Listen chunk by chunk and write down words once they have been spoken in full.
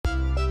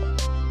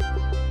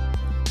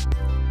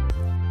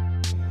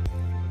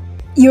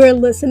You are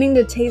listening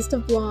to Taste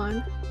of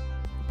Blonde.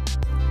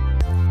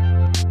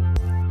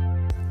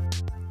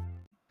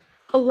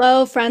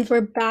 Hello, friends. We're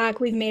back.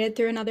 We've made it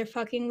through another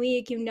fucking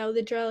week. You know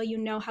the drill. You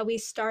know how we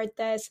start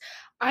this.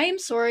 I am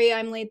sorry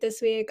I'm late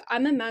this week.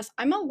 I'm a mess.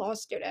 I'm a law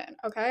student,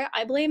 okay?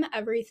 I blame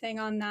everything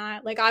on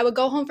that. Like, I would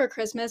go home for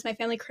Christmas. My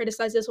family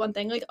criticized this one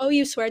thing. Like, oh,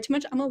 you swear too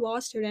much? I'm a law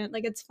student.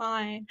 Like, it's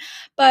fine.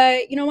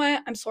 But you know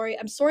what? I'm sorry.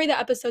 I'm sorry the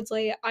episode's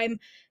late. I'm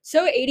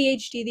so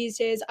ADHD these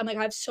days. I'm like,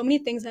 I have so many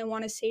things I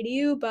want to say to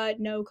you, but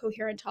no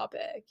coherent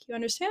topic. You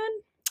understand?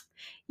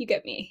 You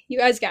get me. You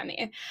guys get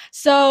me.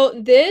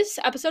 So this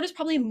episode is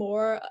probably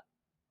more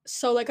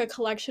so like a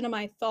collection of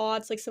my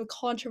thoughts, like some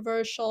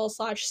controversial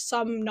slash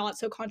some not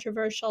so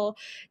controversial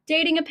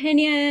dating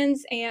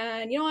opinions.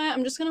 And you know what?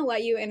 I'm just gonna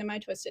let you into my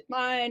twisted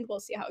mind. We'll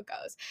see how it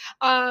goes.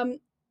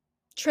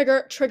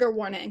 Trigger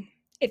warning.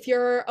 If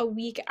you're a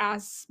weak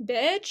ass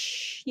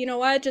bitch, you know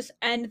what? Just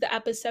end the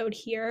episode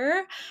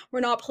here.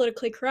 We're not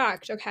politically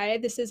correct, okay?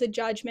 This is a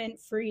judgment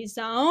free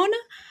zone.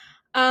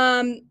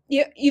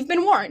 You've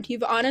been warned.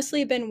 You've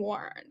honestly been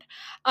warned.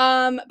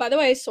 By the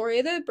way,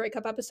 sorry the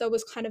breakup episode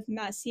was kind of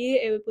messy.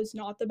 It was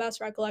not the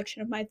best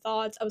recollection of my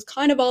thoughts. I was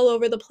kind of all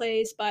over the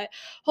place, but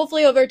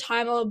hopefully over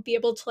time I'll be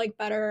able to like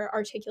better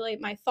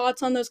articulate my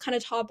thoughts on those kind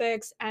of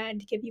topics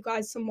and give you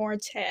guys some more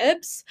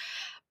tips.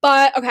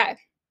 But okay,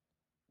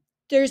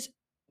 there's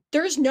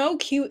there's no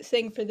cute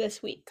thing for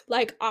this week.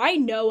 Like, I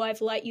know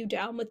I've let you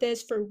down with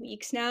this for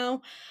weeks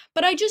now,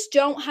 but I just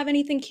don't have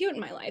anything cute in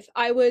my life.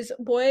 I've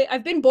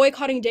been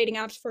boycotting dating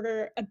apps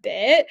for a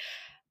bit,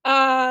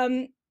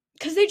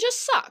 because they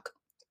just suck.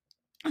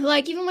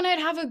 Like, even when I'd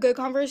have a good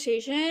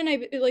conversation,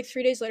 I like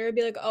 3 days later, I'd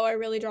be like, "Oh, I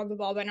really dropped the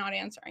ball by not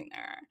answering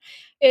there."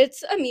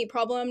 It's a me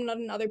problem, not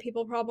an other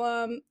people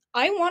problem.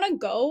 I wanna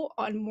go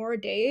on more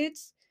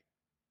dates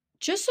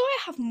just so I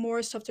have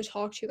more stuff to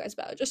talk to you guys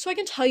about, just so I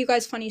can tell you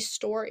guys funny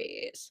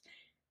stories.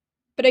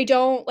 But I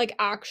don't like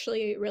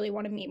actually really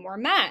want to meet more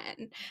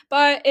men.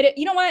 But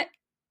you know what?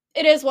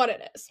 It is what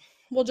it is.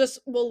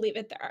 We'll leave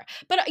it there.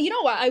 But you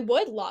know what? I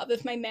would love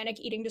if my manic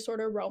eating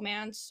disorder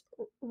romance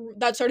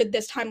that started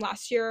this time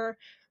last year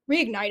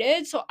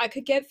reignited so I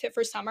could get fit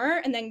for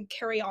summer and then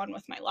carry on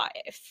with my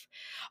life.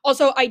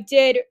 Also, I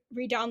did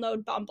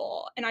re-download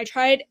Bumble and I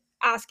tried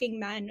asking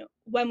men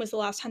when was the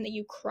last time that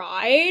you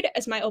cried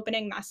as my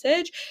opening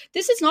message.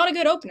 This is not a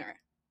good opener.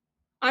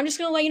 I'm just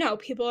gonna let you know,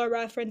 people are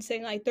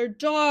referencing like their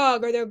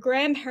dog or their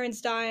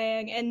grandparents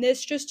dying, and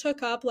this just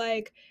took up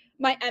like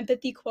my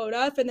empathy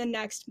quota for the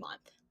next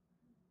month.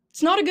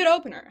 It's not a good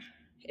opener.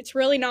 It's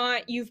really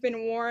not. You've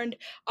been warned.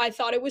 I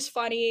thought it was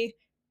funny.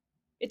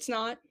 It's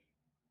not.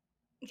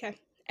 Okay.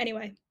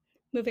 Anyway,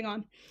 moving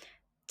on.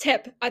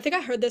 Tip. I think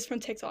I heard this from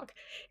TikTok.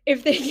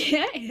 If they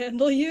can't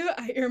handle you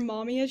at your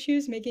mommy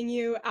issues making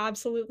you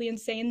absolutely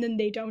insane, then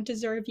they don't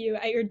deserve you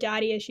at your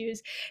daddy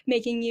issues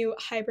making you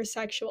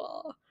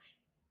hypersexual.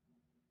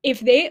 If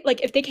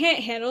they can't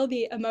handle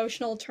the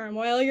emotional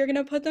turmoil you're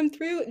gonna put them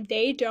through,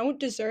 they don't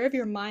deserve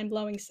your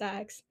mind-blowing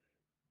sex.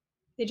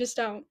 They just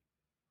don't.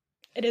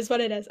 It is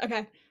what it is.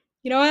 Okay.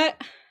 You know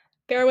what?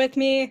 Bear with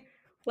me.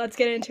 Let's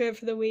get into it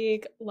for the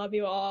week. Love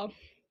you all.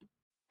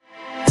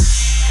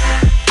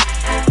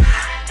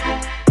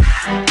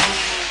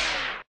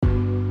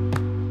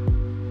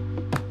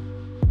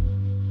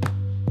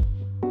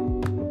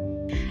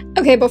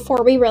 Okay,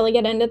 before we really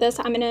get into this,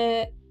 I'm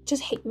gonna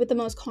just hit you with the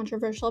most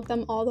controversial of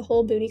them all, the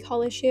whole booty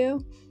call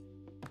issue.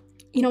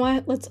 You know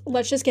what?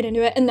 Let's just get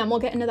into it and then we'll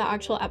get into the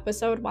actual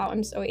episode. Wow,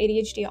 I'm so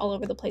ADHD all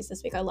over the place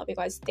this week. I love you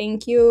guys.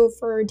 Thank you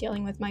for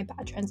dealing with my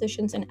bad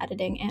transitions and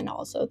editing and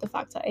also the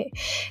fact that I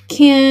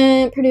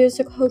can't produce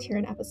a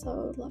coherent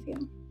episode. Love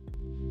you.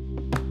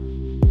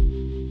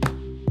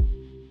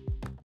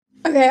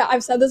 Okay,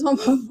 I've said this one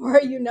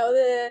before. You know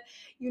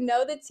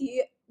the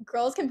tea.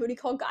 Girls can booty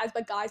call guys,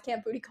 but guys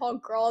can't booty call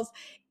girls.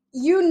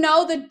 You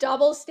know the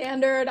double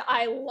standard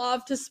I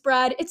love to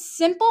spread. It's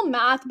simple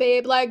math,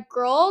 babe. Like,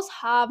 girls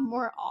have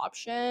more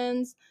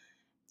options,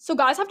 so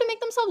guys have to make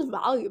themselves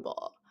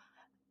valuable.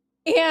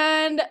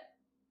 And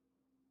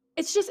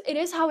it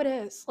is how it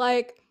is.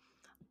 Like,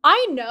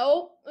 I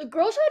know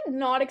girls should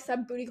not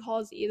accept booty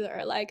calls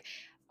either. Like,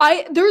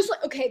 there's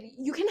like, okay,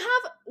 you can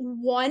have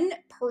one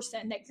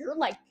person that you're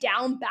like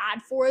down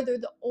bad for. They're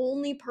the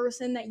only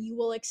person that you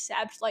will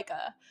accept like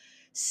a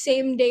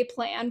same day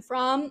plan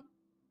from.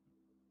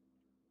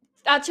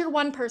 That's your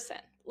one person.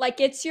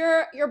 Like, it's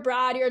your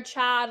Brad, your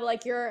Chad,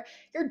 like you're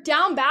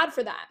down bad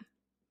for them.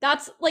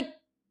 That's like,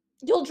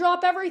 you'll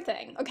drop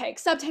everything. Okay,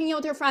 except hanging out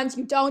with your friends.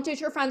 You don't ditch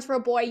your friends for a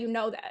boy, you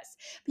know this.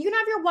 But you can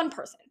have your one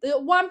person, the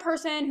one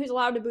person who's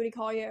allowed to booty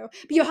call you.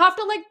 But you have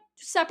to like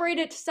separate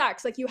it to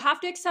sex. Like, you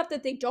have to accept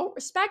that they don't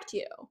respect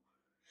you.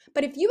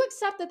 But if you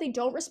accept that they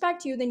don't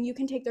respect you, then you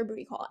can take their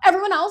booty call.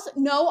 Everyone else,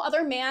 no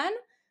other man,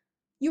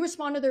 you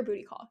respond to their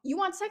booty call. You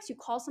want sex, you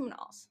call someone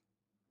else.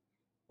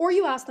 Or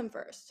you ask them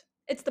first.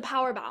 It's the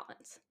power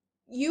balance.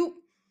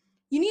 You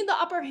need the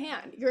upper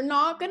hand. You're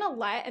not gonna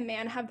let a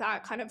man have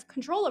that kind of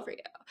control over you.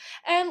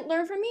 And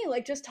learn from me.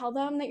 Like, just tell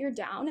them that you're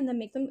down and then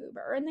make them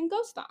Uber and then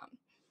ghost them.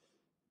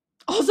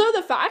 Also,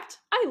 the fact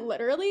I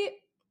literally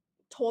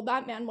told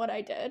that man what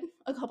I did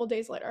a couple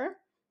days later,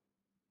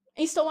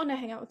 and he still wanted to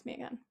hang out with me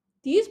again.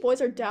 These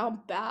boys are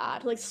down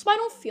bad. Like, this is why I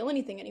don't feel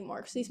anything anymore,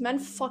 because these men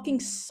fucking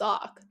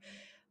suck.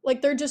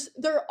 Like,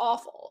 they're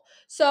awful.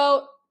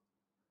 So,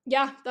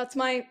 yeah, that's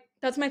my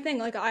thing.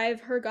 Like,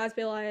 I've heard guys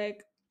be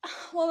like,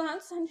 well,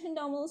 that's such a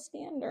double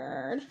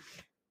standard.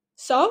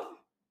 So,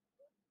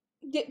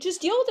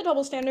 just deal with the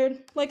double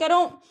standard. Like,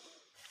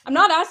 I'm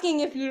not asking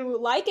if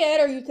you like it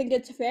or you think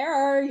it's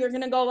fair. Or you're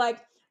gonna go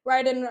like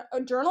write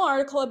a journal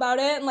article about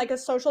it and like a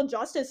social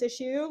justice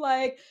issue.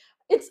 Like,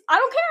 I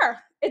don't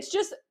care.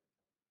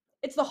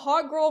 It's the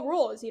hot girl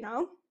rules, you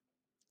know?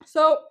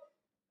 So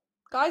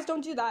guys,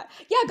 don't do that.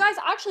 Yeah, guys,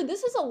 actually,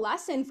 this is a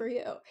lesson for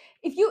you.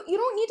 If you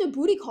don't need to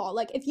booty call.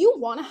 Like, if you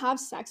want to have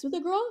sex with a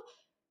girl,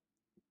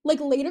 like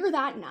later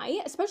that night,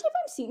 especially if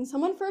I'm seeing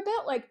someone for a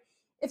bit, like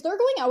if they're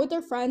going out with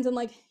their friends and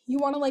like you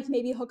want to like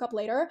maybe hook up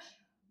later,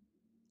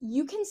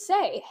 you can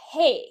say,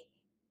 hey,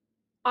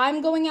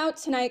 I'm going out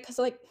tonight because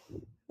like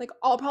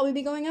I'll probably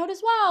be going out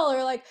as well,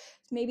 or like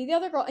maybe the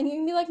other girl, and you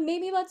can be like,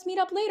 maybe let's meet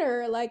up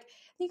later, like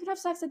you can have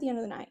sex at the end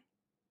of the night.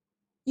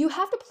 You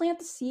have to plant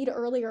the seed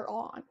earlier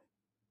on.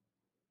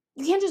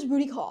 You can't just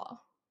booty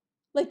call.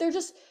 Like they're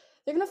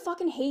gonna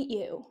fucking hate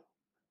you.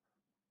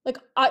 Like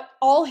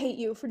I'll hate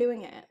you for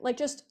doing it. Like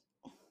just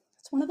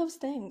it's one of those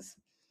things.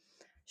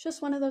 It's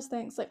just one of those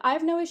things. Like I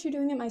have no issue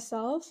doing it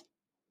myself,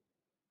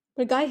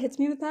 but a guy hits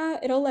me with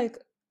that, it'll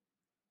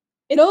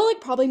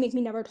probably make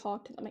me never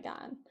talk to them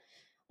again.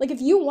 Like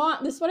if you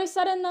want, this is what I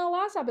said in the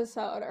last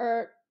episode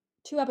or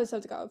 2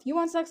 episodes ago. If you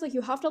want sex, like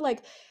you have to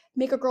like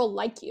make a girl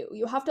like you.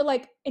 You have to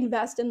like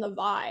invest in the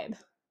vibe.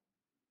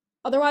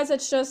 Otherwise,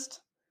 it's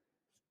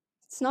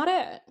not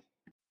it.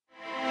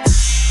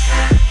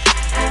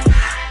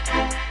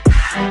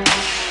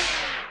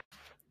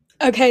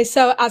 Okay,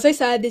 so as I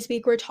said, this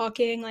week we're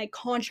talking like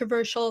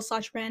controversial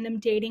slash random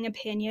dating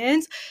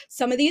opinions.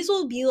 Some of these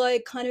will be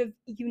like kind of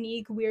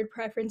unique, weird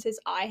preferences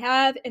I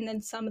have, and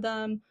then some of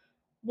them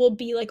will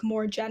be like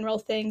more general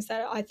things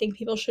that I think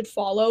people should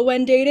follow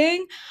when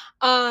dating.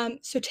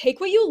 So take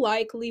what you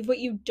like, leave what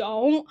you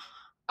don't.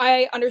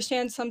 I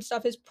understand some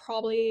stuff is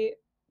probably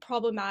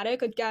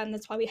problematic. Again,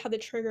 that's why we have the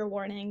trigger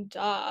warning.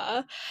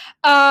 Duh.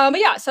 But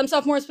yeah, some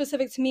stuff more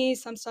specific to me,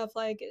 some stuff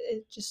like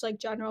it's just like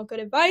general good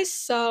advice.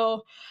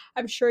 So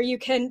I'm sure you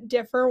can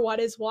differ what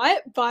is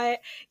what, but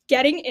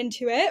getting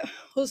into it,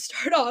 we'll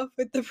start off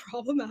with the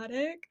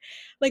problematic.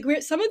 Like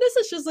some of this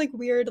is just like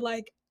weird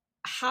like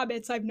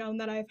habits I've known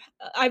that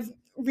I've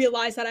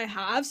realized that I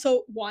have.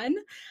 So one,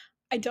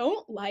 I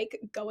don't like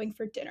going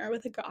for dinner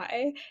with a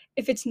guy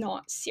if it's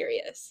not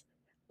serious.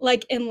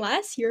 Like,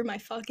 unless you're my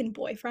fucking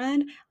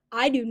boyfriend,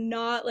 I do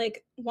not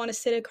like want to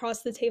sit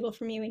across the table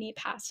from you and eat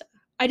pasta.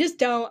 I just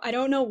don't. I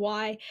don't know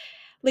why.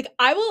 Like,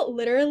 I will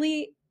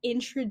literally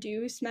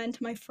introduce men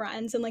to my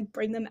friends and like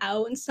bring them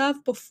out and stuff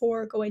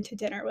before going to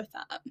dinner with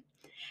them.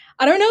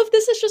 I don't know if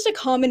this is just a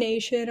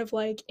combination of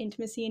like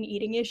intimacy and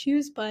eating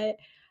issues, but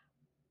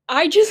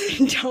I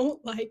just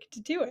don't like to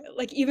do it.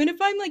 Like, even if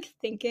I'm like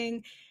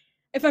thinking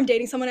if I'm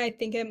dating someone, I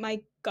think it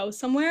might go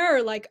somewhere,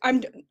 or like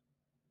I'm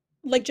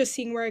like just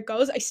seeing where it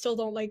goes. I still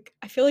don't like.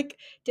 I feel like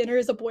dinner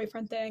is a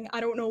boyfriend thing.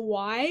 I don't know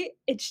why.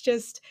 It's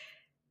just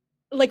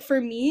like for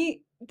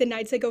me, the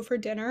nights I go for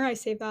dinner, I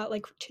save that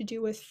like to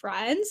do with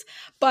friends.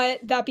 But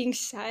that being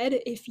said,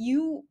 if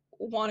you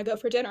want to go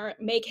for dinner,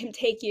 make him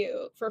take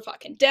you for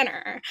fucking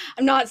dinner.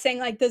 I'm not saying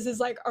like this is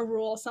like a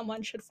rule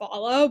someone should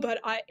follow, but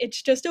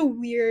it's just a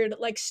weird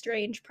like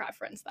strange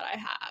preference that I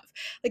have.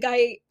 Like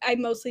I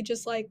mostly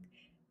just like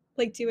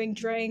doing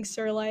drinks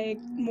or like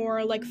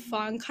more like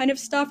fun kind of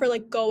stuff or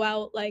like go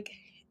out like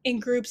in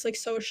groups like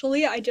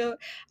socially. I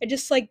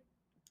just like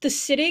the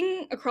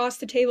sitting across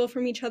the table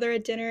from each other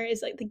at dinner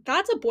is like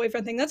that's a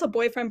boyfriend thing. That's a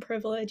boyfriend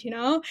privilege, you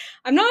know?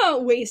 I'm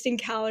not wasting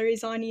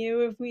calories on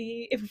you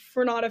if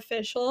we're not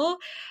official.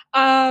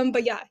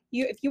 But yeah,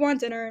 you if you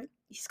want dinner,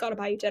 he's got to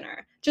buy you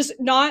dinner. Just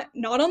not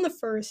on the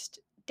first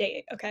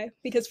date, okay?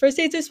 Because first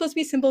dates are supposed to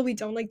be simple. We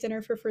don't like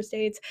dinner for first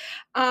dates.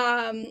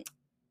 Um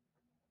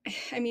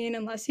I mean,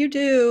 unless you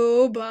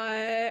do,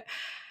 but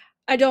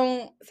I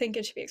don't think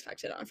it should be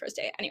expected on a first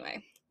date.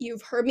 Anyway,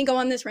 you've heard me go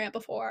on this rant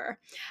before.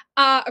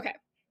 Okay.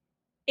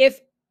 If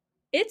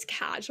it's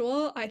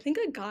casual, I think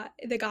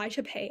the guy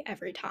should pay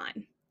every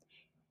time.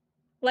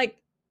 Like,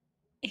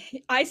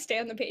 I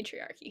stand the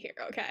patriarchy here,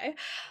 okay?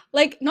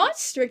 Like, not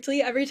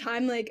strictly every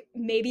time, like,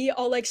 maybe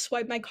I'll like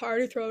swipe my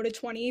card or throw out a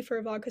 20 for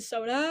a vodka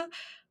soda,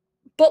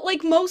 but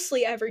like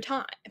mostly every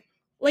time.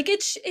 Like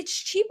it's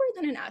cheaper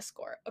than an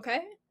escort,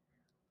 okay?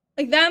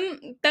 Like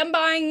them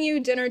buying you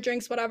dinner,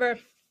 drinks, whatever.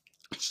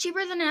 It's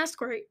cheaper than an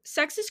escort.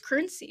 Sex is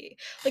currency.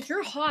 Like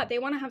you're hot, they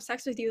want to have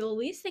sex with you. The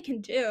least they can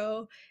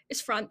do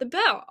is front the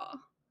bill.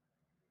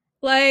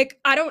 Like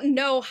I don't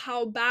know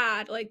how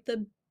bad like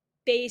the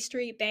Bay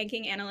Street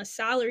banking analyst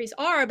salaries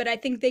are, but I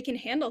think they can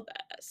handle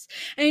this.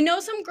 And I know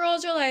some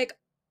girls are like,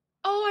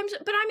 "Oh,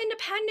 but I'm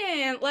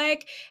independent.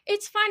 Like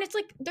it's fine." It's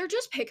like they're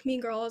just pick me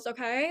girls,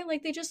 okay?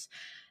 Like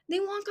they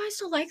want guys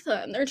to like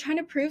them. They're trying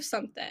to prove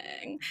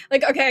something.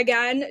 Like, okay,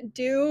 again,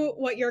 do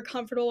what you're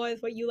comfortable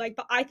with, what you like.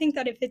 But I think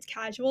that if it's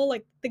casual,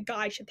 like the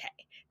guy should pay.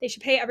 They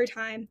should pay every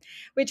time,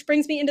 which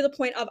brings me into the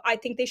point of I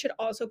think they should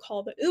also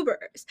call the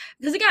Ubers.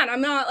 Because again,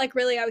 I'm not like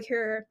really out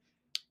here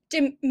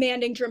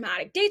demanding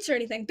dramatic dates or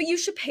anything, but you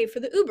should pay for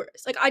the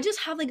Ubers. Like I just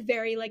have like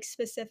very like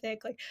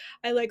specific, like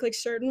I like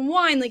certain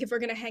wine. Like if we're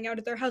gonna hang out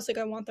at their house, like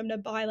I want them to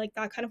buy like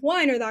that kind of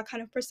wine or that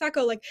kind of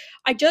prosecco. Like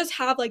I just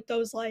have like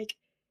those like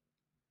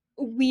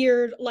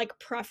weird like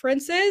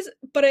preferences,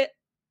 but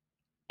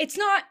it's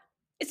not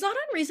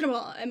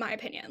unreasonable in my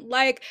opinion.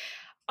 Like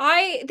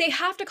they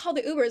have to call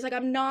the Ubers. Like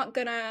I'm not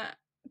gonna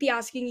be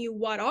asking you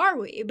what are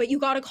we, but you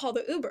got to call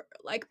the Uber.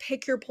 Like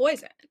pick your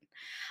poison.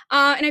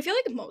 And I feel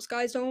like most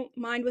guys don't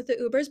mind with the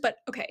Ubers, but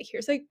okay,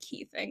 here's a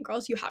key thing,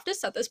 girls. You have to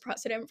set this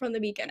precedent from the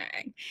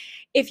beginning.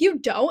 If you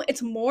don't,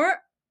 it's more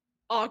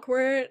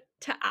awkward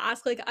to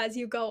ask like as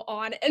you go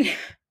on. And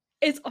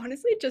it's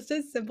honestly just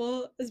as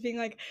simple as being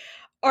like,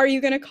 are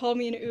you gonna call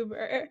me an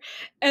Uber?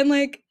 And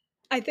like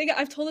I think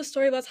I've told a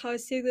story about how I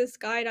was seeing this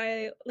guy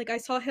and I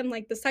saw him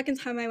like the second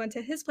time I went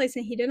to his place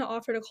and he didn't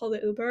offer to call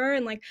the Uber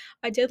and like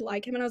I did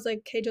like him and I was like,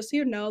 okay, just so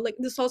you know, like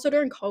this also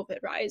during COVID,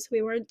 right? So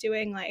we weren't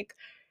doing like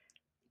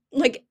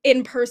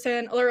in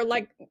person or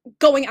like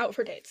going out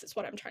for dates is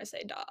what I'm trying to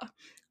say, duh.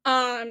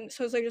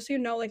 So I was like, just so you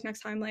know, like next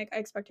time, like I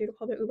expect you to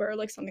call the Uber or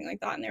like something like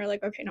that. And they were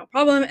like, okay, no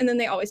problem. And then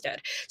they always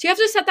did. So you have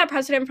to set that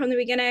precedent from the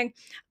beginning.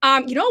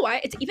 You know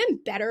what? It's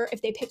even better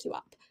if they pick you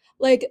up.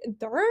 Like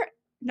they're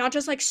not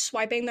just like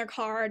swiping their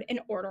card and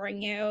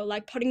ordering you,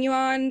 like putting you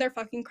on their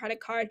fucking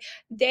credit card.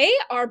 They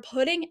are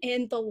putting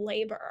in the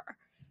labor.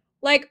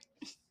 Like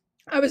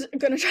I was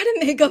gonna try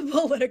to make a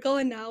political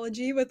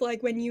analogy with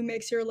like when you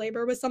mix your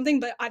labor with something,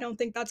 but I don't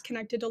think that's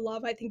connected to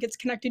love. I think it's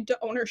connected to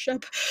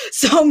ownership.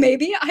 So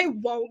maybe I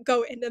won't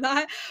go into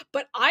that.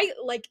 But I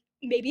like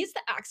maybe it's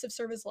the acts of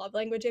service love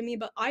language in me,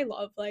 but I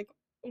love like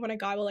when a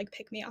guy will like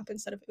pick me up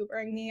instead of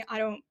Ubering me. I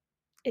don't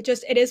it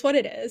is what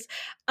it is.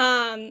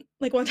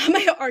 Like one time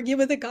I argued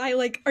with a guy,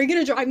 like, are you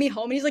gonna drive me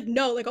home? And he's like,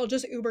 no, like I'll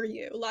just Uber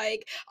you.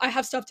 Like I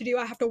have stuff to do,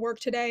 I have to work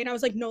today. And I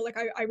was like, no, like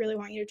I really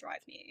want you to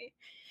drive me.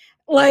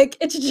 Like,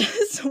 it's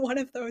just one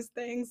of those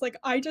things, like,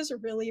 I just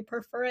really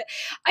prefer it.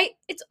 I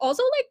it's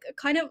also, like,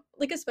 kind of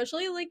like,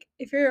 especially, like,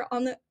 if you're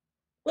on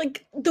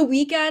the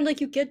weekend,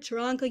 like, you get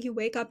drunk, like, you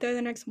wake up there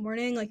the next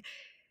morning, like,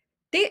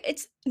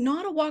 it's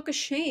not a walk of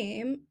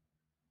shame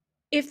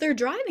if they're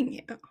driving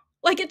you.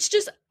 Like, it's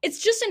just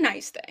a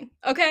nice thing,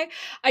 okay?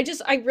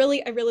 I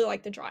really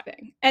like the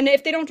driving, and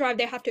if they don't drive,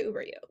 they have to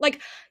Uber you.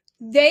 Like,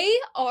 they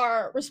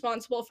are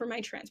responsible for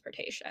my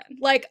transportation.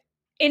 Like,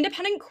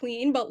 independent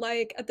queen, but,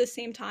 like, at the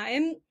same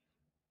time,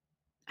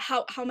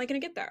 how am I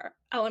gonna get there?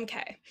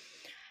 LMK.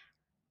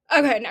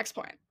 Okay, next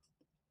point.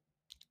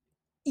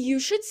 You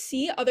should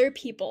see other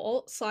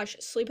people slash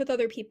sleep with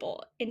other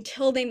people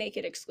until they make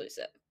it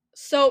exclusive.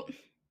 So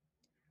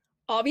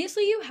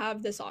obviously you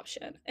have this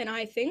option, and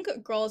I think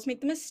girls make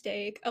the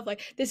mistake of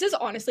like this is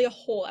honestly a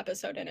whole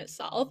episode in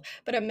itself,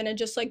 but I'm gonna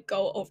just like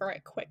go over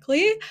it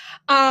quickly.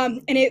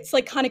 And it's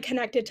like kind of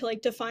connected to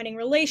like defining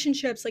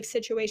relationships, like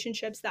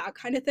situationships, that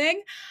kind of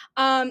thing.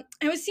 I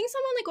was seeing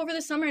someone like over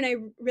the summer and I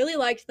really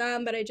liked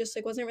them, but I just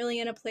like wasn't really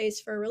in a place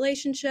for a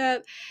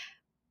relationship.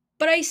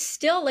 But I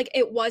still like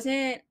it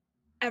wasn't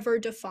ever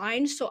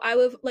defined, so I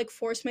would like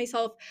force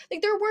myself,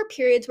 like there were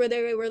periods where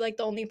they were like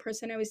the only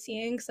person I was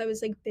seeing because I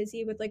was like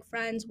busy with like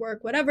friends,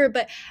 work, whatever,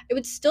 but I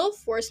would still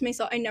force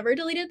myself. I never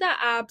deleted the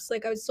apps.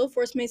 Like I would still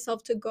force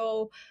myself to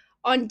go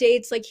on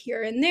dates like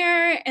here and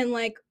there, and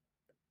like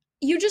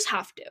you just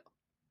have to.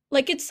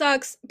 Like it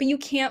sucks, but you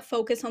can't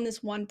focus on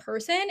this one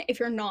person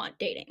if you're not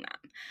dating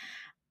them.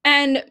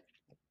 And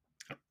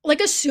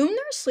like assume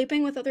they're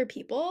sleeping with other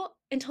people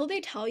until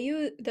they tell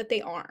you that they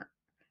aren't,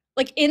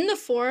 like in the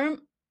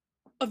form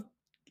of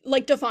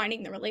like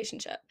defining the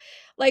relationship.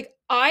 Like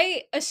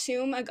I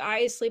assume a guy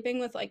is sleeping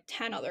with like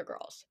 10 other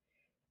girls.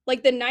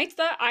 Like the nights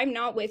that I'm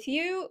not with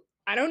you,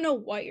 I don't know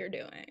what you're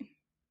doing.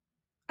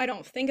 I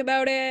don't think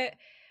about it.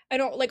 I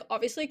don't like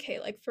obviously okay,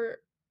 like for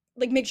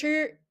like make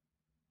sure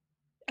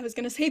I was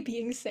gonna say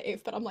being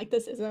safe, but I'm like,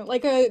 this isn't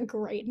like a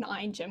grade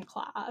 9 gym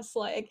class,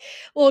 like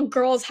well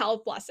girls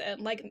health lesson.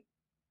 Like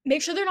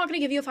make sure they're not gonna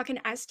give you a fucking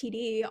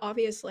STD,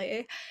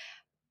 obviously.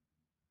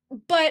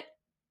 But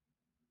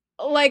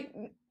like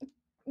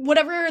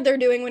whatever they're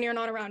doing when you're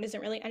not around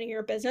isn't really any of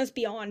your business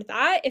beyond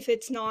that. If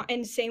it's not,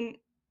 and same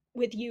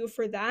with you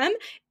for them,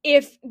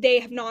 if they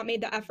have not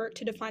made the effort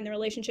to define the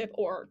relationship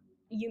or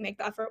you make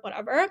the effort,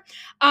 whatever.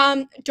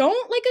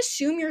 Don't like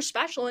assume you're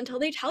special until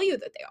they tell you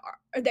that they are,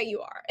 or that you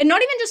are. And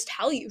not even just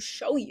tell you,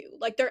 show you.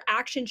 Like their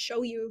actions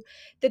show you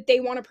that they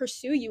want to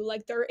pursue you,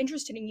 like they're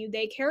interested in you,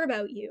 they care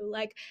about you.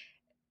 Like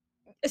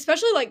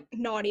especially like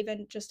not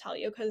even just tell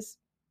you, because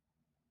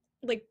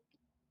like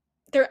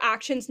their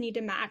actions need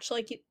to match.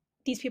 Like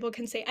these people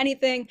can say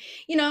anything,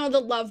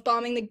 the love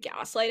bombing, the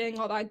gaslighting,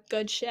 all that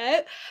good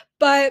shit.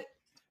 But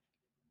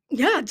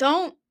yeah,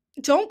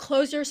 don't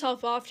close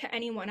yourself off to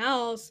anyone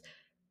else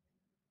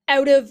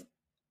out of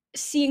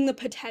seeing the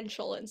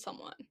potential in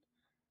someone.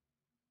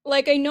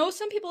 like I know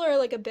some people are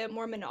like a bit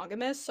more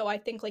monogamous, so I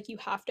think like you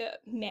have to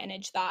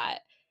manage that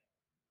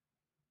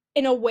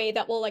in a way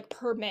that will like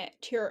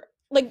permit your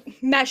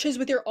like meshes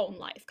with your own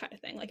life kind of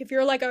thing. Like if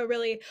you're like a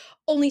really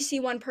only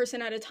see one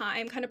person at a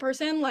time kind of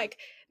person, like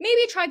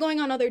maybe try going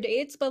on other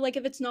dates, but like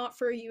if it's not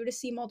for you to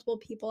see multiple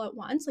people at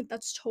once, like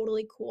that's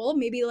totally cool.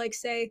 Maybe like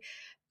say,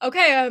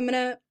 okay, I'm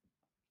gonna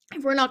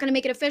if we're not gonna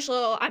make it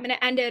official, I'm gonna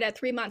end it at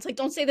 3 months. Like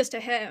don't say this to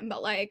him,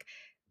 but like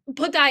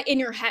put that in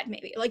your head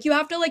maybe. Like you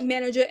have to like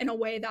manage it in a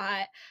way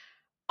that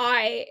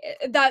I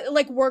that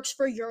like works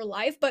for your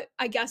life. But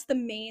I guess the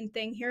main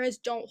thing here is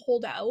don't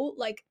hold out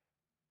like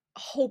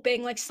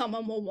hoping like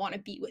someone will want to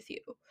be with you.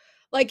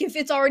 Like if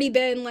it's already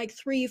been like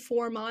 3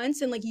 4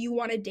 months and like you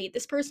want to date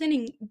this person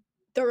and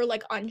they're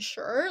like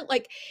unsure,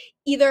 like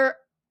either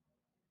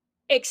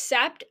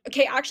accept,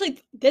 okay, actually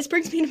this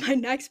brings me to my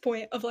next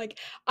point of like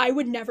I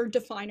would never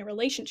define a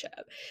relationship.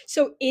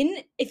 So in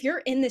if you're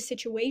in this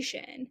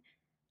situation,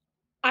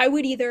 I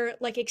would either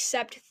like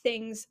accept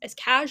things as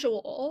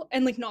casual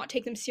and like not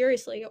take them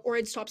seriously, or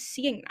I'd stop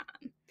seeing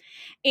them.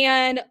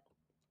 And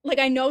like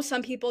I know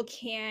some people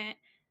can't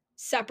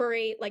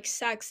separate like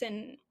sex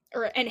and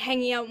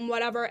hanging out and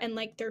whatever and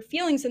like their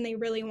feelings, and they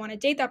really want to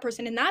date that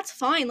person, and that's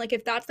fine, like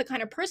if that's the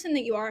kind of person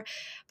that you are.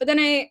 But then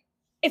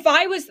if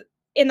I was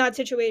in that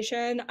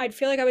situation, I'd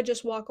feel like I would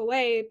just walk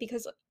away,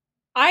 because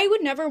I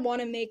would never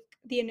want to make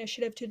the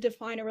initiative to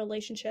define a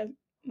relationship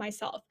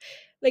myself.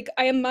 Like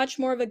I am much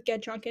more of a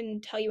get drunk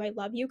and tell you I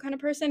love you kind of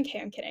person.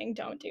 Okay, I'm kidding.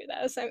 Don't do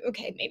this.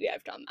 Okay, maybe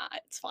I've done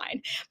that. It's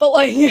fine. But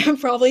like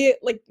probably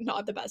like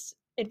not the best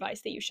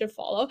advice that you should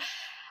follow.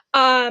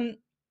 Um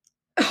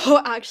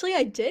oh, actually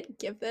I did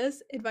give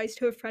this advice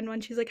to a friend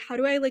once. She's like, "How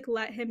do I like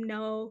let him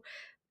know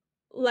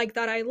like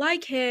that I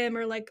like him,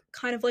 or like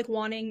kind of like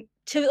wanting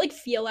to like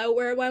feel out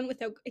where it went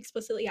without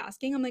explicitly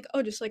asking?" I'm like,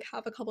 "Oh, just like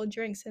have a couple of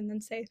drinks and then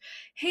say,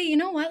 'Hey, you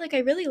know what? Like I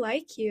really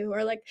like you,'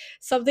 or like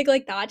something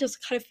like that,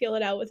 just kind of feel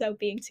it out without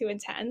being too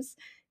intense."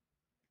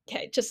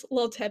 Okay, just a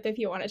little tip if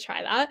you want to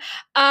try that.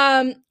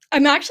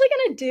 I'm actually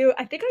gonna do,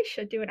 I think I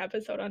should do an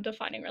episode on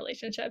defining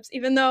relationships,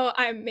 even though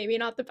I'm maybe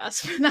not the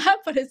best for that,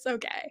 but it's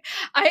okay.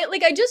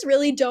 I just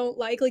really don't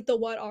like the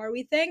what are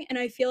we thing. And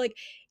I feel like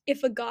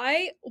if a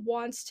guy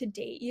wants to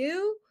date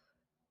you,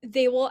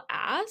 they will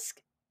ask.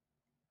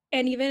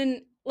 And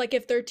even like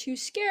if they're too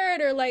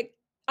scared or like,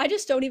 I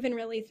just don't even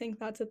really think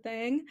that's a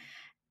thing.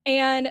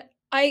 And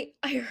I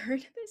heard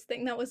this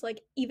thing that was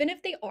like, even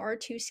if they are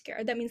too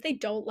scared, that means they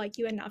don't like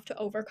you enough to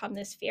overcome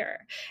this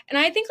fear. And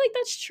I think like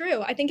that's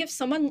true. I think if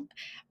someone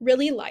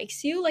really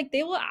likes you, like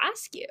they will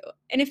ask you.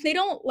 And if they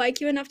don't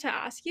like you enough to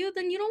ask you,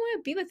 then you don't want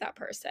to be with that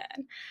person.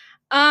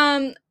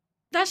 Um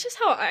that's just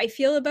how I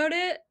feel about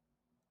it.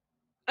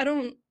 I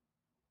don't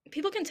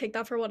People can take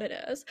that for what it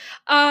is.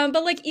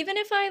 But like even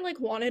if I like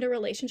wanted a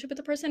relationship with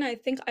the person, I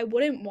think I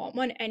wouldn't want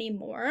one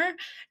anymore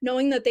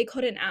knowing that they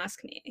couldn't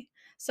ask me.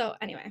 So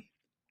anyway,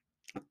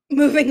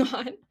 moving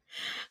on.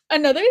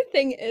 Another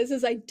thing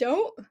is I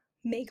don't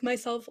make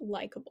myself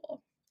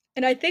likable.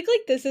 And I think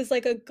like this is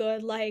like a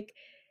good like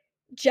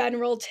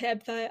general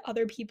tip that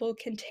other people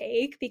can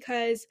take,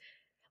 because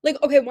like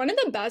okay, one of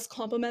the best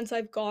compliments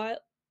I've got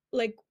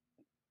like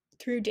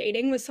through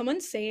dating was someone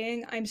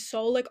saying I'm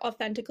so like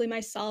authentically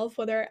myself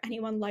whether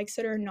anyone likes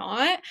it or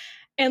not.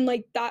 And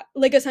like that,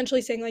 like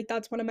essentially saying like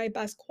that's one of my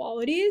best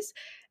qualities.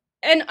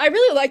 And I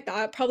really like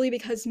that, probably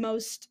because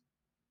most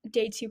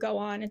dates you go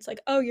on, it's like,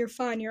 oh, you're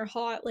fun, you're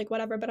hot, like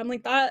whatever. But I'm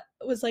like, that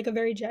was like a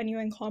very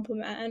genuine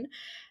compliment.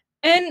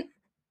 And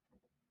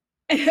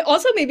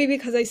also maybe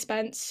because I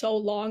spent so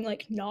long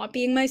like not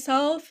being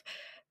myself,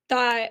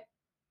 that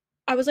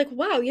I was like,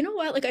 wow, you know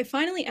what? Like I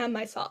finally am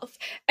myself.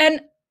 And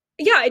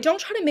yeah, I don't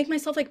try to make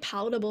myself like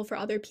palatable for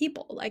other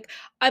people. Like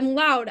I'm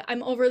loud,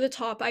 I'm over the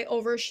top, I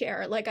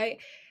overshare. Like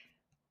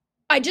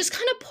I just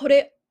kind of put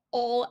it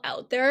all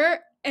out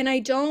there, and I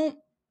don't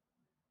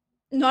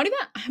not even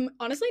I'm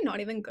honestly not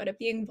even good at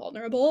being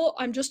vulnerable.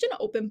 I'm just an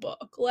open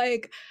book.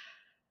 Like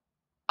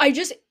I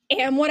just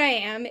am what I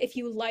am. If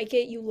you like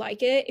it, you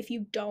like it. If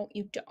you don't,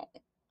 you don't.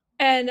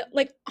 And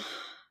like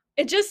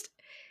it just,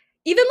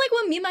 even like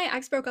when me and my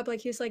ex broke up,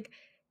 like he was like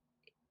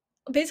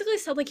basically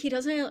said like he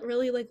doesn't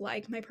really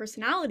like my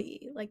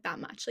personality like that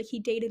much. Like he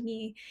dated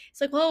me. It's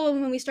like, well,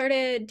 when we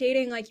started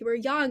dating, like you were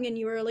young and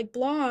you were like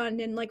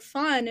blonde and like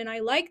fun, and I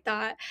like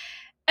that.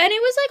 And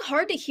it was like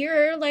hard to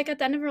hear like at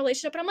the end of a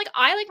relationship. But I'm like,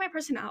 I like my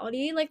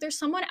personality. Like there's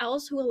someone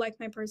else who will like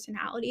my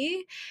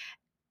personality.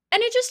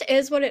 And it just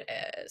is what it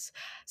is.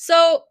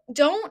 So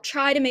don't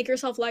try to make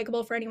yourself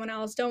likable for anyone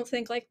else. Don't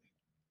think like,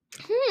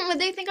 would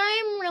they think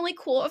I am really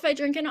cool if I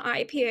drink an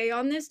IPA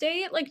on this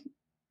date? Like,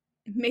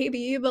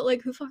 maybe, but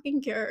like, who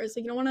fucking cares?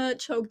 Like, you don't want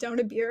to choke down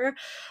a beer.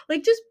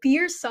 Like, just be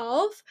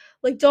yourself.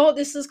 Like, don't,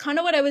 this is kind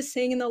of what I was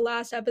saying in the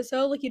last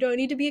episode. Like, you don't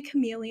need to be a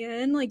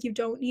chameleon. Like, you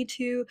don't need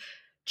to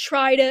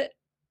try to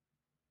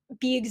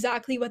be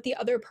exactly what the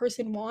other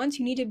person wants.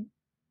 You need to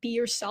be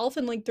yourself,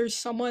 and like there's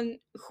someone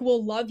who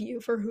will love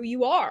you for who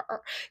you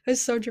are.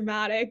 It's so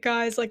dramatic,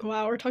 guys. Like,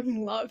 wow, we're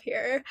talking love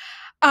here.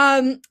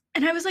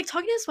 And I was like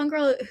talking to this one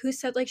girl who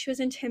said like she was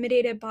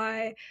intimidated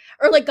by,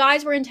 or like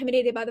guys were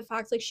intimidated by the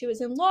fact like she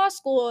was in law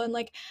school and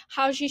like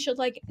how she should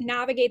like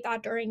navigate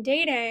that during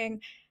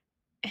dating.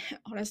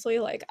 Honestly,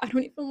 like I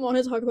don't even want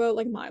to talk about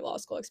like my law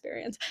school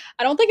experience.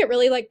 I don't think it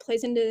really like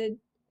plays into,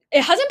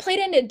 it hasn't played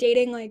into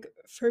dating like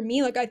for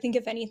me. Like I think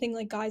if anything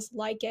like guys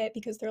like it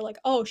because they're like,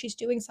 oh, she's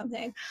doing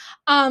something.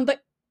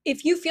 But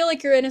if you feel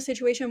like you're in a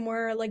situation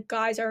where like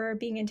guys are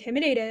being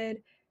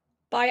intimidated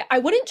by, I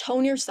wouldn't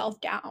tone yourself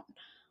down.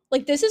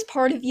 Like this is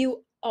part of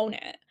you, own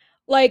it.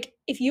 Like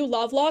if you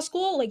love law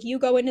school, like you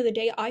go into the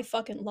day, I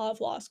fucking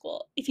love law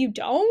school. If you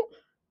don't,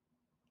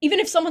 even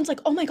if someone's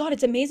like, "Oh my god,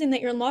 it's amazing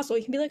that you're in law school,"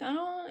 you can be like,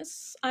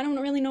 I don't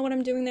really know what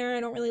I'm doing there.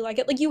 I don't really like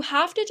it." Like you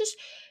have to just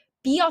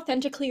be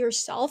authentically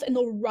yourself, and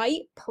the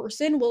right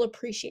person will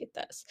appreciate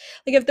this.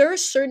 Like if there are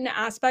certain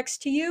aspects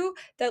to you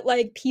that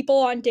like people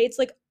on dates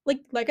like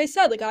I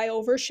said, like I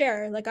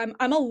overshare. Like I'm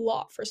a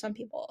lot for some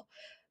people.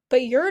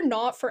 But you're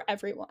not for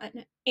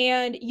everyone.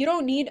 And you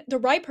don't need, the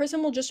right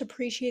person will just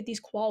appreciate these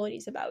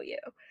qualities about you.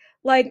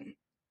 Like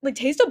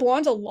Taste of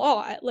Blonde's a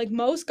lot. Like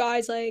most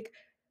guys like,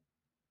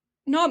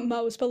 not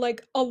most, but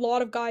like a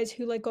lot of guys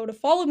who like go to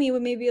follow me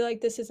would maybe like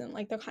this isn't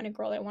like the kind of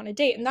girl I want to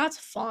date, and that's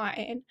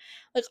fine.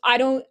 Like I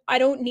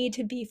don't need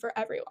to be for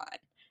everyone.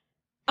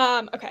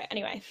 Okay,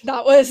 anyway,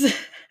 that was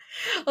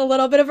a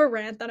little bit of a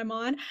rant that I'm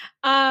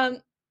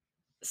on.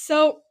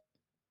 So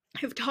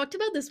I've talked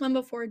about this one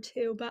before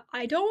too, but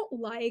I don't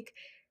like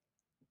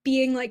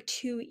being like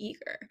too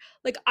eager.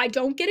 Like I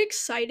don't get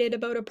excited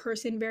about a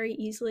person very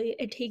easily.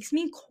 It takes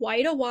me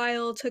quite a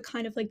while to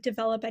kind of like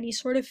develop any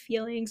sort of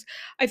feelings.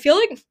 I feel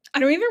like I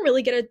don't even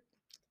really get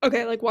a,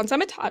 okay, like once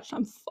I'm attached,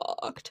 I'm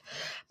fucked.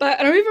 But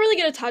I don't even really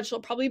get attached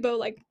till probably about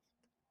like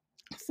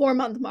 4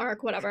 month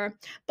mark, whatever.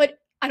 But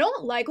I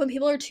don't like when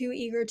people are too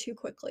eager too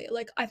quickly.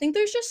 Like I think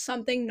there's just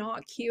something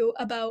not cute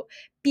about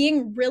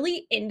being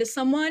really into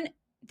someone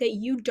that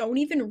you don't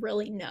even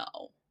really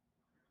know.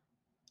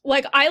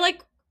 Like I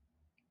like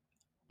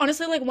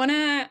honestly like when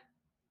I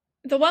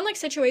the one like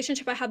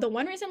situationship I had, the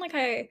one reason like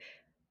I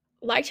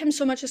liked him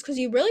so much is because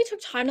he really took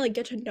time to like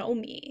get to know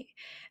me,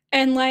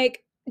 and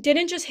like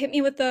didn't just hit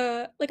me with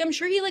the like, I'm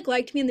sure he like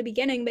liked me in the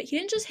beginning, but he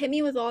didn't just hit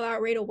me with all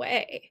that right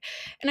away.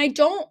 And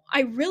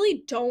I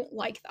really don't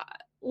like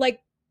that.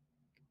 Like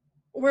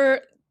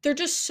where they're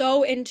just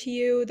so into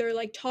you, they're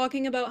like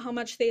talking about how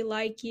much they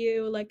like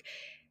you. Like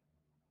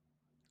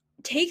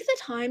take the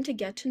time to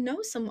get to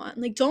know someone.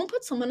 Like don't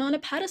put someone on a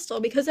pedestal,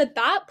 because at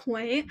that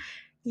point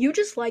you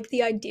just like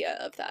the idea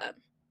of them.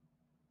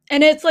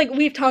 And it's like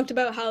we've talked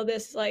about how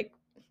this like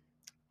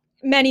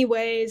many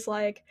ways,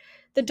 like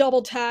the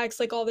double text,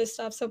 like all this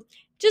stuff. So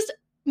just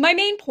my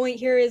main point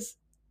here is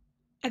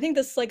I think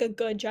this is like a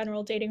good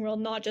general dating rule,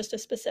 not just a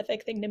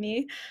specific thing to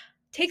me.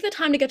 Take the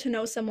time to get to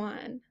know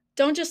someone.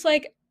 Don't just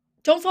like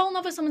don't fall in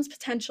love with someone's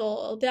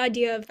potential, the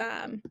idea of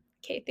them.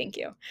 Okay, thank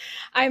you.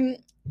 I'm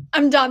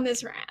I'm done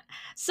this rant.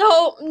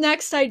 So,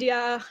 next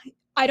idea,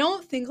 I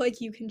don't think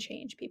like you can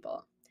change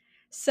people.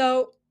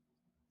 So,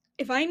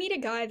 if I meet a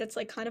guy that's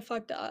like kind of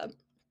fucked up,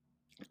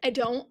 I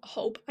don't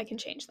hope I can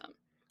change them.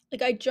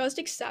 Like I just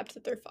accept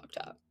that they're fucked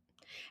up.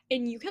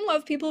 And you can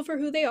love people for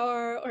who they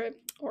are,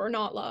 or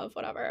not love,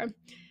 whatever.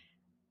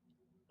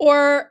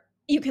 Or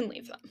you can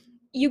leave them.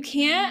 You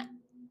can't,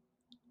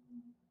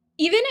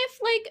 even if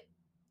like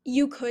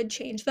you could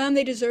change them,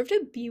 they deserve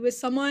to be with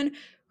someone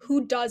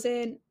who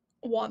doesn't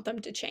want them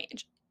to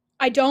change.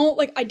 I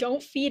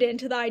don't feed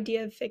into the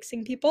idea of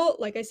fixing people.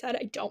 Like I said,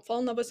 I don't fall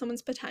in love with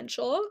someone's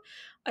potential.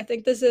 I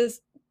think this is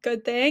a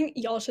good thing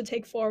y'all should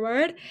take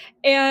forward.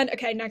 And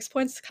okay, next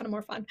point's kind of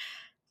more fun.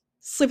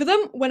 Sleep with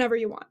them whenever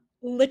you want.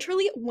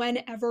 Literally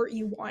whenever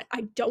you want.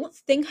 I don't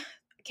think,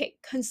 okay,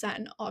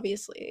 consent,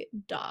 obviously,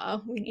 duh.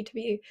 We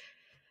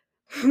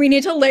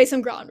need to lay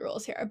some ground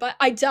rules here, but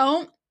I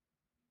don't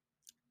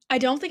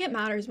think it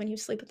matters when you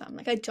sleep with them.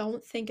 Like I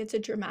don't think it's a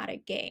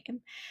dramatic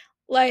game.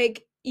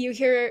 Like you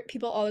hear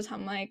people all the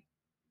time like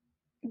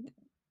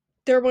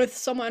they're with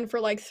someone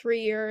for like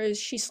 3 years,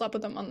 she slept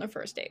with them on the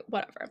first date,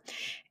 whatever.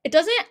 It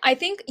doesn't, I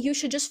think you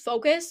should just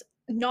focus,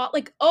 not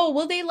like, oh,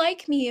 will they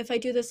like me if I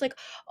do this? Like,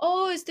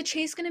 oh, is the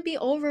chase gonna be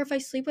over if I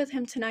sleep with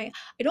him tonight?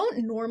 I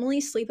don't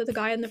normally sleep with a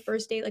guy on the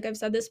first date, like I've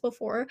said this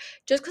before,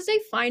 just because I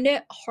find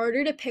it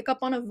harder to pick up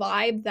on a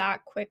vibe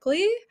that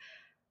quickly.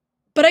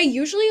 But I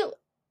usually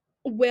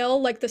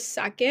will like the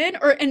second,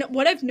 or and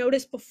what I've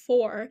noticed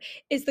before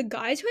is the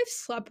guys who I've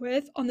slept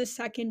with on the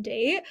second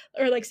date,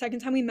 or like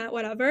second time we met,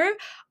 whatever,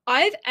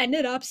 I've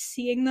ended up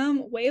seeing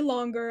them way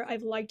longer.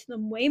 I've liked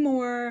them way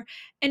more,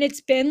 and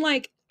it's been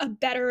like a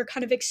better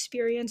kind of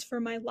experience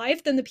for my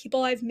life than the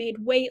people I've made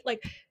wait,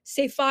 like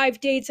say 5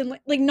 dates, and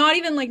like not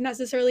even like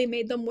necessarily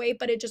made them wait,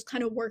 but it just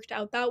kind of worked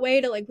out that way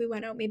to like we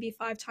went out maybe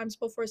 5 times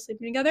before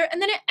sleeping together, and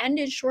then it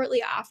ended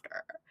shortly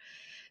after.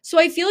 So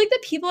I feel like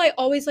the people I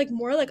always like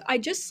more, like I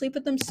just sleep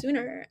with them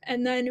sooner,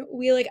 and then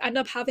we like end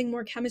up having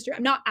more chemistry.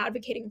 I'm not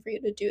advocating for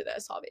you to do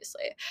this,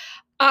 obviously.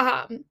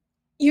 Um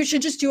you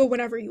should just do it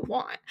whenever you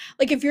want.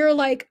 Like if you're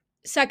like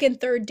second,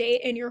 third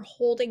date and you're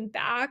holding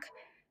back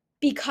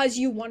because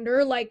you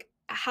wonder like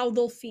how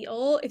they'll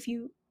feel if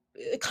you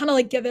kind of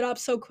like give it up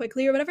so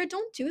quickly or whatever,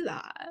 don't do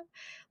that.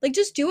 Like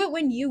just do it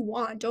when you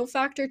want. Don't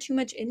factor too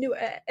much into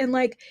it. And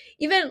like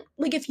even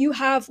like if you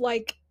have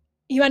like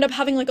you end up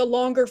having like a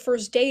longer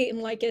first date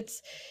and like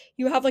it's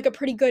you have like a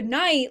pretty good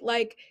night,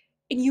 like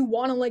and you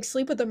want to like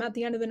sleep with them at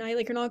the end of the night,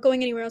 like you're not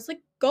going anywhere else,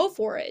 like go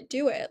for it.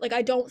 Do it. Like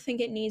I don't think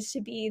it needs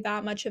to be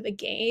that much of a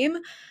game.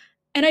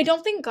 And I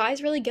don't think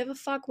guys really give a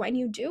fuck when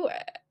you do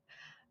it.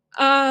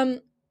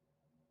 Um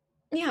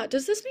yeah,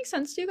 does this make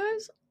sense to you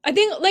guys? I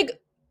think like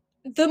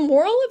the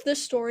moral of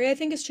this story I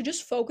think is to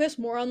just focus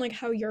more on like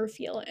how you're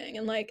feeling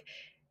and like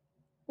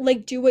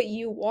do what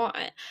you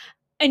want.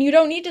 And you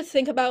don't need to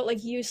think about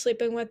like you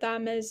sleeping with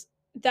them as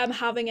them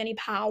having any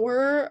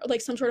power,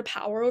 like some sort of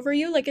power over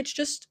you. Like it's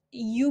just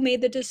you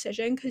made the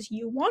decision because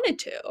you wanted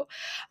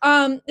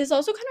to. This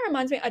also kind of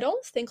reminds me, I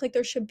don't think like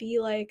there should be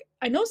like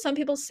I know some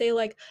people say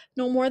like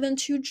no more than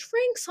 2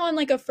 drinks on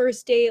like a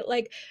first date.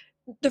 Like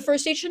the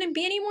first date shouldn't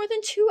be any more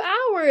than 2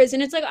 hours.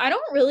 And it's like I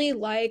don't really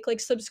like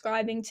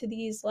subscribing to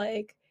these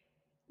like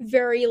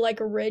very like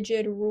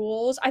rigid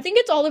rules. I think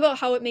it's all about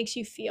how it makes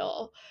you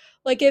feel.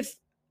 Like if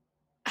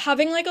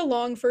having like a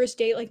long first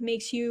date like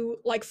makes you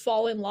like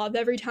fall in love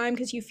every time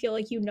because you feel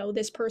like you know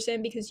this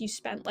person because you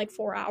spent like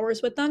 4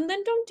 hours with them,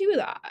 then don't do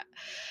that.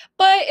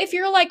 But if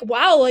you're like,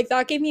 wow, like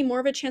that gave me more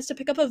of a chance to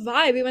pick up a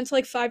vibe. We went to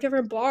like 5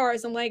 different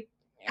bars and like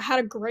had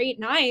a great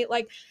night,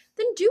 like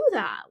then do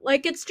that.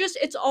 Like it's just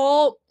it's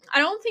all I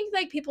don't think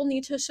like people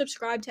need to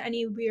subscribe to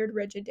any weird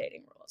rigid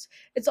dating rules.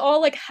 It's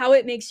all like how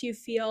it makes you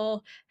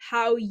feel,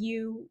 how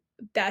you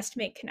best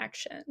make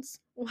connections.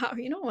 Wow,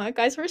 you know what?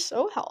 Guys, we're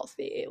so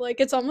healthy. Like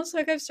it's almost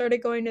like I've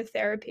started going to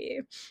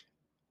therapy.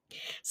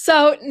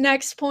 So,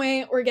 next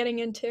point we're getting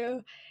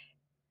into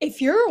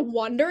if you're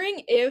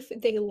wondering if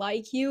they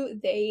like you,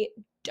 they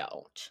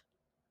don't.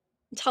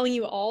 I'm telling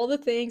you all the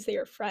things that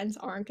your friends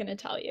aren't going to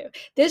tell you.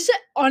 This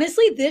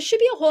honestly, this should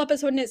be a whole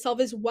episode in itself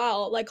as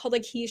well, like called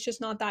like he's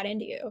just not that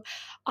into you.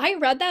 I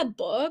read that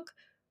book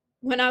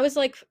when I was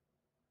like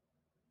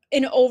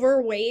an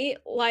overweight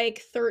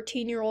like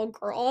 13-year-old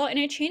girl and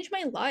it changed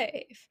my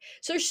life.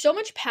 So there's so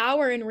much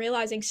power in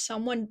realizing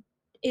someone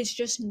is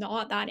just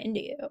not that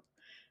into you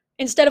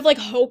instead of like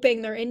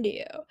hoping they're into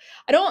you.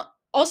 I don't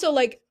also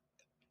like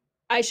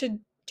I should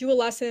do a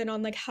lesson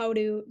on like how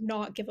to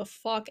not give a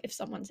fuck if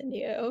someone's into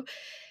you.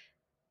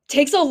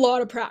 Takes a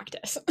lot of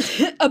practice.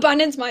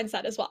 Abundance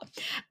mindset as well.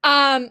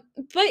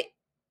 But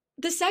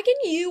the second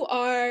you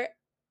are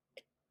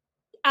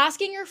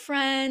asking your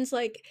friends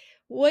like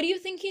what do you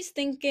think he's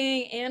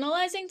thinking,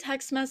 analyzing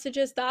text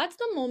messages, that's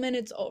the moment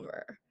it's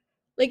over.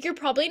 Like you're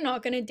probably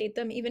not going to date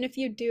them. Even if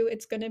you do,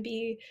 it's going to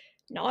be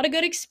not a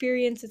good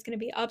experience. It's going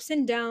to be ups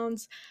and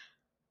downs.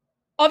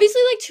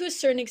 Obviously like to a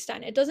certain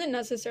extent. It doesn't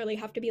necessarily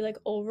have to be like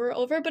over,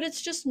 but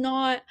it's just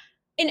not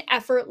an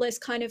effortless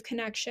kind of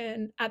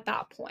connection at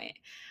that point.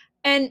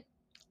 And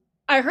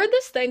I heard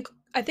this thing,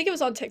 I think it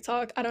was on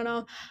TikTok, I don't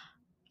know.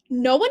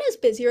 No one is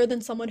busier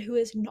than someone who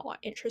is not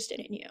interested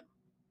in you.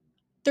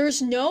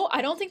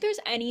 I don't think there's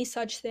any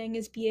such thing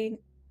as being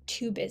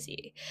too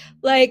busy.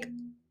 Like,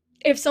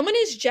 if someone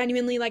is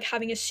genuinely like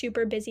having a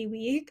super busy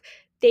week,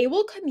 they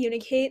will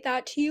communicate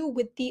that to you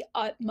with the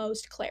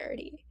utmost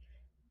clarity.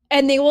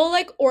 And they will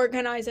like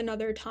organize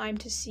another time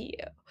to see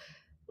you.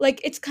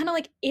 Like, it's kind of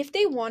like if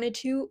they wanted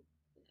to,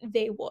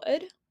 they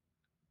would.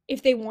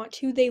 If they want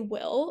to, they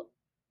will.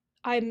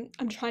 I'm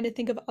trying to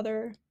think of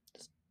other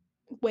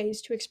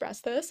ways to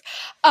express this.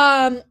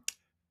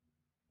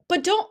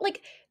 But don't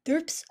like there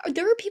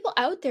are people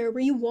out there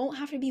where you won't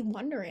have to be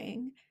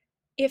wondering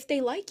if they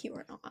like you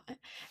or not.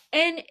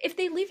 And if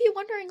they leave you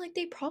wondering, like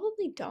they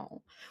probably don't.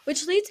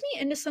 Which leads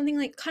me into something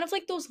like kind of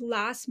like those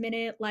last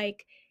minute,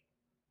 like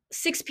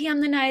 6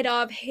 p.m. the night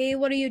of, hey,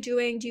 what are you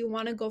doing? Do you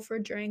want to go for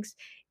drinks?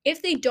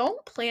 If they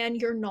don't plan,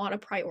 you're not a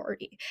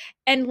priority.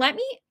 And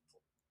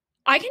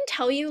I can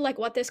tell you like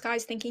what this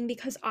guy's thinking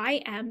because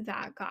I am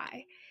that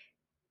guy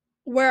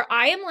where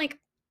I am like,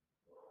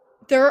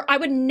 I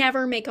would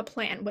never make a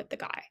plan with the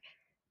guy.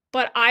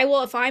 But I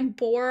will, if I'm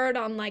bored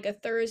on like a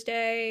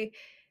Thursday,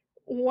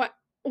 what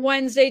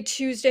Wednesday,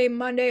 Tuesday,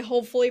 Monday,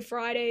 hopefully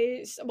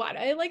Fridays. Why do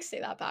I like say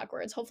that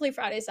backwards? Hopefully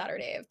Friday,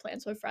 Saturday, I have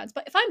plans with friends.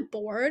 But if I'm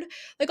bored,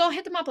 like I'll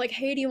hit them up like,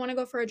 hey, do you want to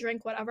go for a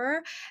drink?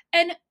 Whatever.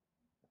 And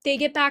they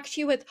get back to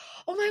you with,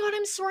 oh my God,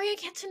 I'm sorry I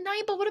can't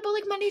tonight, but what about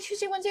like Monday,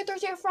 Tuesday, Wednesday,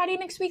 Thursday, or Friday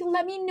next week?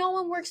 Let me know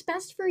when works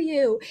best for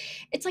you.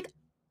 It's like,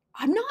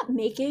 I'm not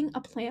making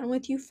a plan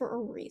with you for a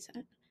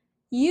reason.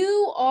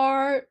 You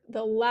are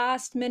the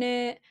last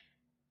minute,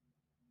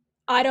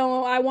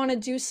 I want to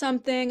do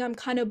something, I'm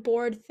kind of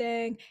bored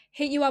thing,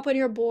 hit you up when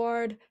you're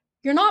bored.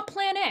 You're not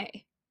plan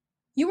A.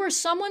 You are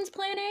someone's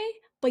plan A,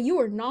 but you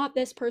are not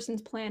this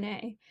person's plan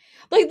A.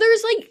 Like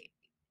there's like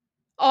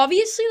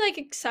obviously like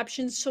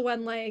exceptions to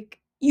when like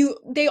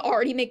they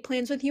already make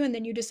plans with you and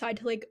then you decide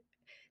to like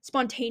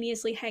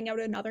spontaneously hang out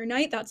another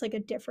night. That's like a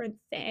different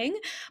thing.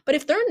 But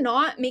if they're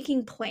not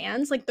making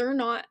plans, like they're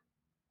not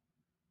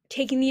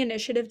taking the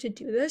initiative to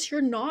do this,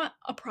 you're not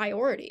a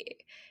priority.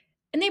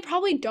 And they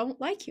probably don't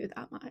like you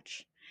that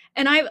much.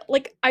 And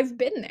I've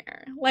been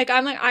there. Like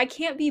I'm like I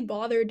can't be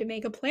bothered to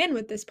make a plan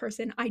with this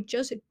person. I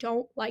just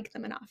don't like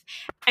them enough.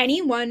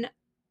 Anyone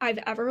I've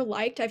ever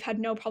liked, I've had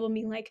no problem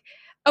being like,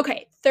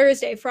 okay,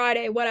 Thursday,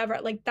 Friday, whatever,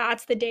 like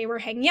that's the day we're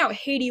hanging out.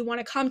 Hey, do you want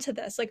to come to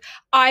this? Like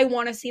I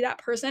want to see that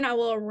person. I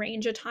will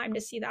arrange a time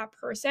to see that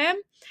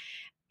person.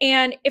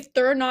 And if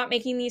they're not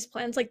making these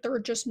plans, like they're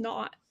just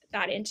not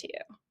that into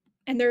you.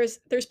 And there's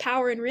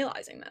power in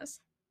realizing this.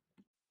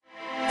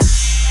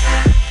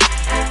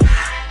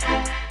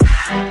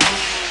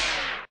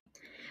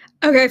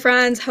 Okay,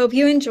 friends, hope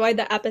you enjoyed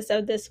the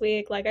episode this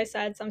week. Like I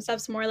said, some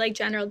stuff's more like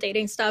general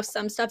dating stuff,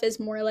 some stuff is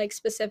more like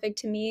specific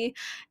to me.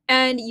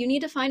 And you need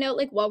to find out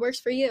like what works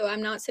for you.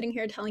 I'm not sitting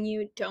here telling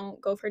you don't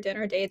go for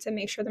dinner dates and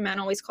make sure the man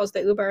always calls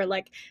the Uber.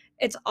 Like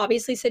it's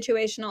obviously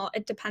situational.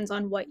 It depends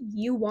on what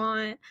you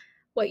want,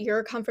 what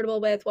you're comfortable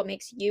with, what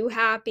makes you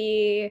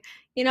happy,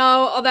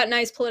 all that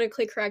nice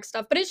politically correct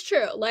stuff. But it's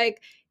true.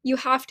 Like you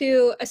have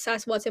to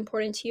assess what's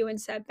important to you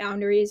and set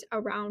boundaries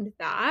around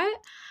that.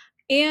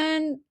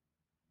 And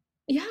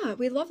yeah,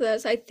 we love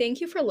this. I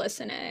thank you for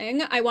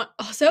listening. I want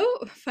also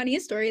funny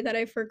story that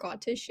I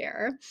forgot to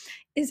share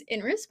is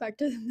in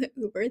respect of the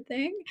Uber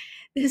thing.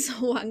 This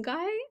one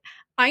guy,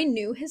 I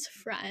knew his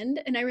friend,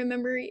 and I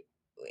remember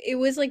it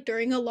was like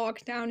during a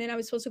lockdown and I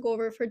was supposed to go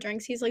over for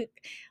drinks. He's like,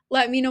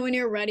 "Let me know when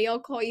you're ready. I'll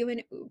call you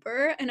an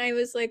Uber." And I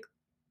was like,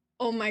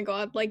 oh my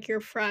god, like your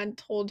friend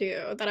told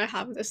you that I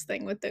have this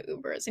thing with the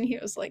Ubers, and he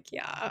was like,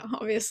 yeah,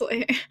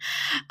 obviously.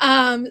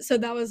 So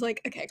that was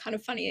like, okay, kind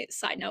of funny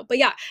side note. But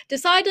yeah,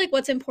 decide like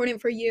what's important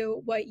for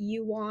you, what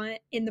you want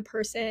in the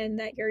person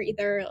that you're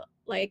either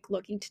like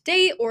looking to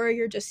date or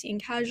you're just seeing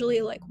casually,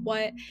 like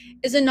what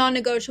is a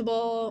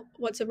non-negotiable,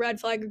 what's a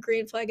red flag, a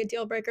green flag, a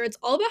deal breaker. It's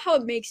all about how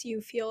it makes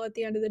you feel at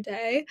the end of the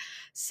day.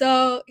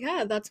 So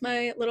yeah, that's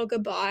my little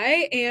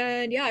goodbye.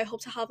 And yeah, I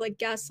hope to have like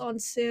guests on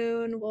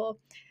soon. We'll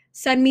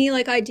send me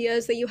like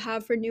ideas that you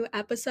have for new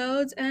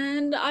episodes,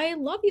 and I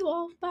love you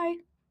all. Bye.